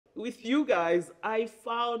With you guys, I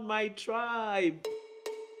found my tribe.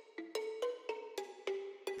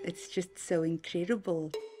 It's just so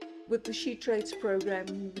incredible. With the SheTrades program,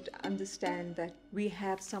 you would understand that we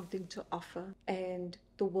have something to offer and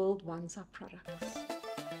the world wants our products.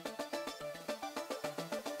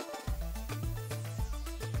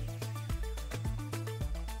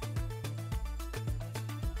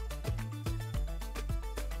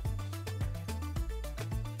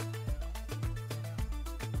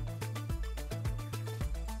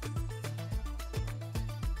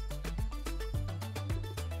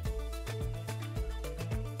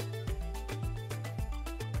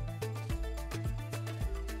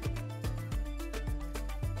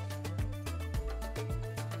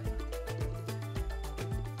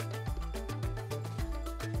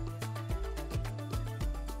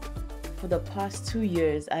 For the past 2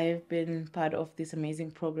 years, I have been part of this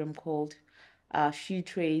amazing program called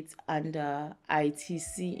SheTrades under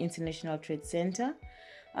ITC International Trade Center.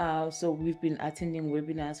 So we've been attending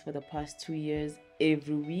webinars for the past 2 years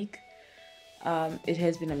every week. It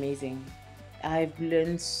has been amazing. I've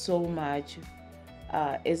learned so much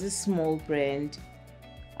as a small brand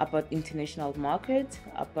about international market,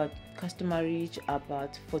 about customer reach,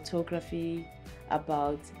 about photography,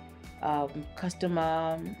 about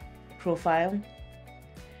customer profile.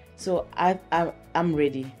 So I'm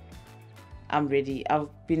ready. I'm ready. I've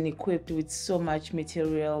been equipped with so much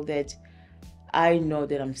material that I know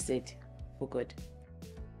that I'm set for good.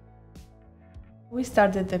 We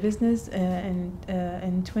started the business in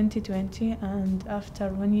 2020, and after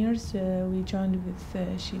 1 year we joined with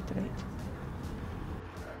SheTrades.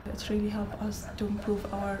 It really helped us to improve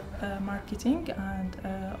our marketing and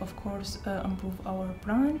of course improve our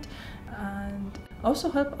brand, and also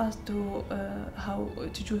help us to how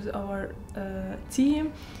to choose our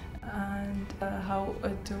team and how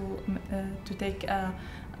to take a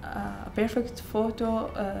perfect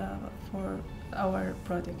photo for our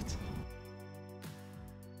product.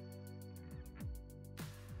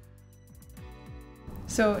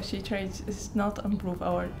 So SheTrades is not improve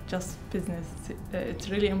our just business, it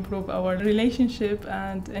really improve our relationship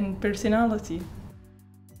and personality.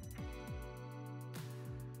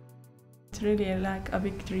 It's really like a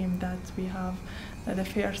big dream that we have the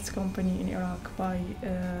first company in Iraq by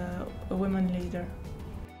a women leader.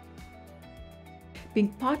 Being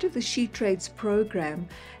part of the SheTrades program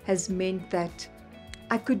has meant that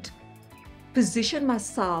I could position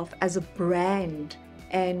myself as a brand,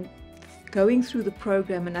 and going through the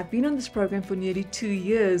program, and I've been on this program for nearly 2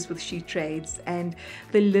 years with SheTrades, and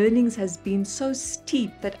the learnings has been so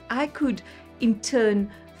steep that I could in turn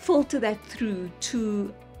filter that through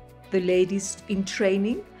to the ladies in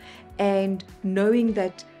training, and knowing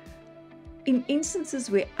that in instances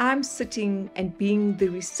where I'm sitting and being the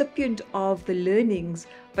recipient of the learnings,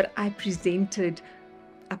 but I presented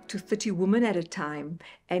up to 30 women at a time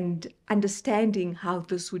and understanding how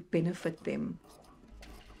this would benefit them.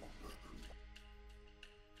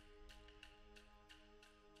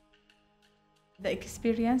 The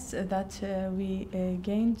experience that we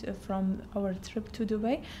gained from our trip to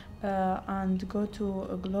Dubai and go to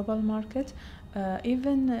a global market,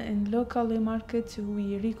 even in local market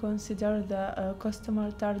we reconsider the customer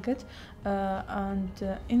target, and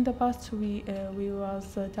in the past we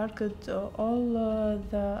was target all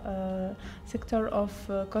the sector of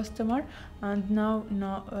customer, and now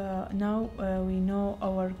we know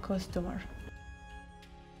our customer.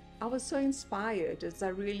 I was so inspired as I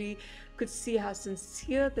really could see how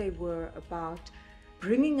sincere they were about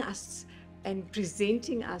bringing us and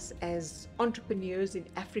presenting us as entrepreneurs in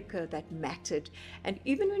Africa that mattered. And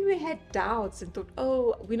even when we had doubts and thought,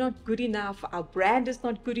 oh, we're not good enough, our brand is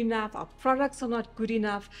not good enough, our products are not good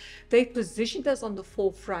enough, they positioned us on the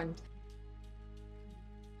forefront.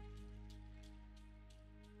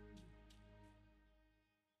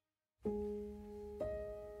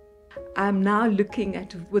 I'm now looking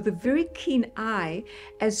at with a very keen eye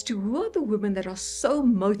as to who are the women that are so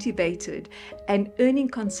motivated and earning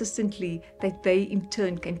consistently that they in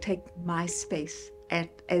turn can take my space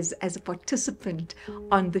as a participant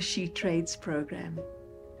on the SheTrades program.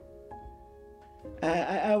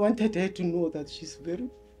 I wanted her to know that she's very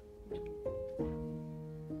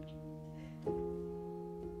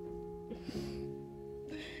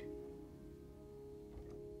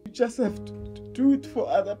you just have to do it for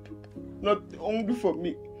other people, not only for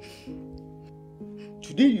me.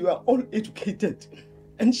 Today you are all educated,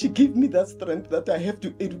 and she gave me that strength that I have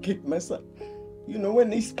to educate myself. You know, when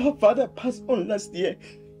his father passed on last year,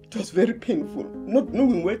 it was very painful, not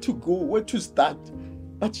knowing where to go, where to start.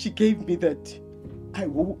 But she gave me that. I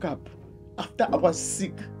woke up after I was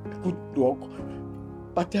sick, I could walk.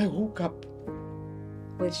 but I woke up.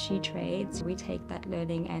 With SheTrades, we take that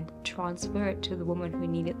learning and transfer it to the women who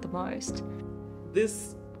need it the most.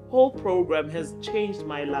 This whole program has changed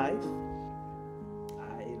my life.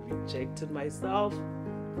 I rejected myself.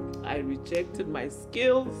 I rejected my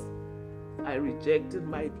skills. I rejected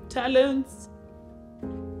my talents.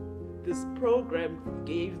 This program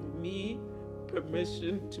gave me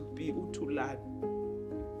permission to be Tulane.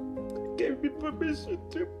 Gave me permission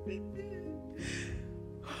to be me.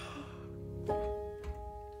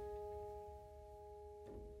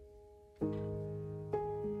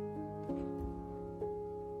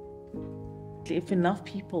 If enough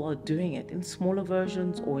people are doing it in smaller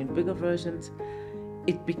versions or in bigger versions,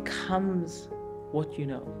 it becomes what you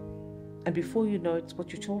know. And before you know, it's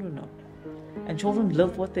what your children know. And children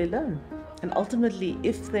live what they learn. And ultimately,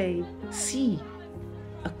 if they see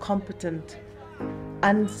a competent,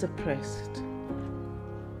 unsuppressed,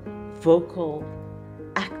 vocal,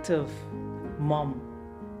 active mom,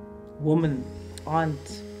 woman,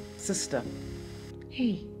 aunt, sister,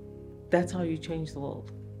 hey, that's how you change the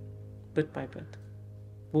world. Bit by bit,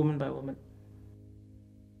 woman by woman.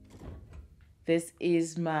 This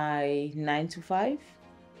is my 9 to 5.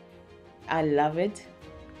 I love it.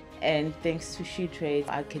 And thanks to SheTrades,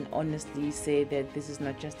 I can honestly say that this is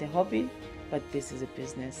not just a hobby, but this is a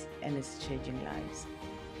business and it's changing lives.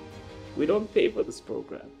 We don't pay for this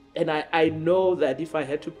program. And I know that if I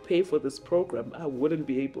had to pay for this program, I wouldn't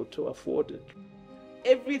be able to afford it.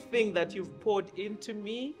 Everything that you've poured into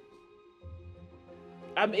me,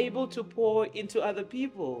 I'm able to pour into other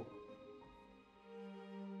people.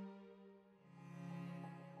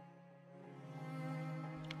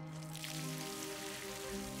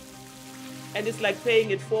 And it's like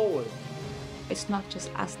paying it forward. It's not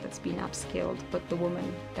just us that's been upskilled, but the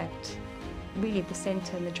women that really the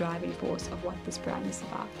center and the driving force of what this brand is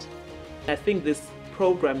about. I think this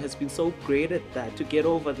program has been so great at that, to get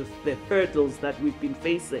over the hurdles that we've been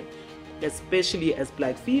facing, especially as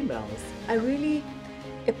Black females. I really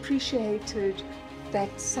appreciated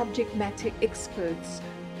that subject matter experts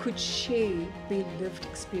could share their lived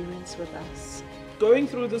experience with us. Going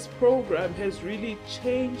through this program has really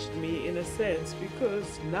changed me in a sense,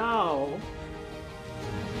 because now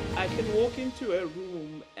I can walk into a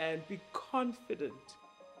room and be confident.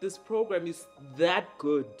 This program is that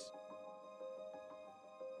good.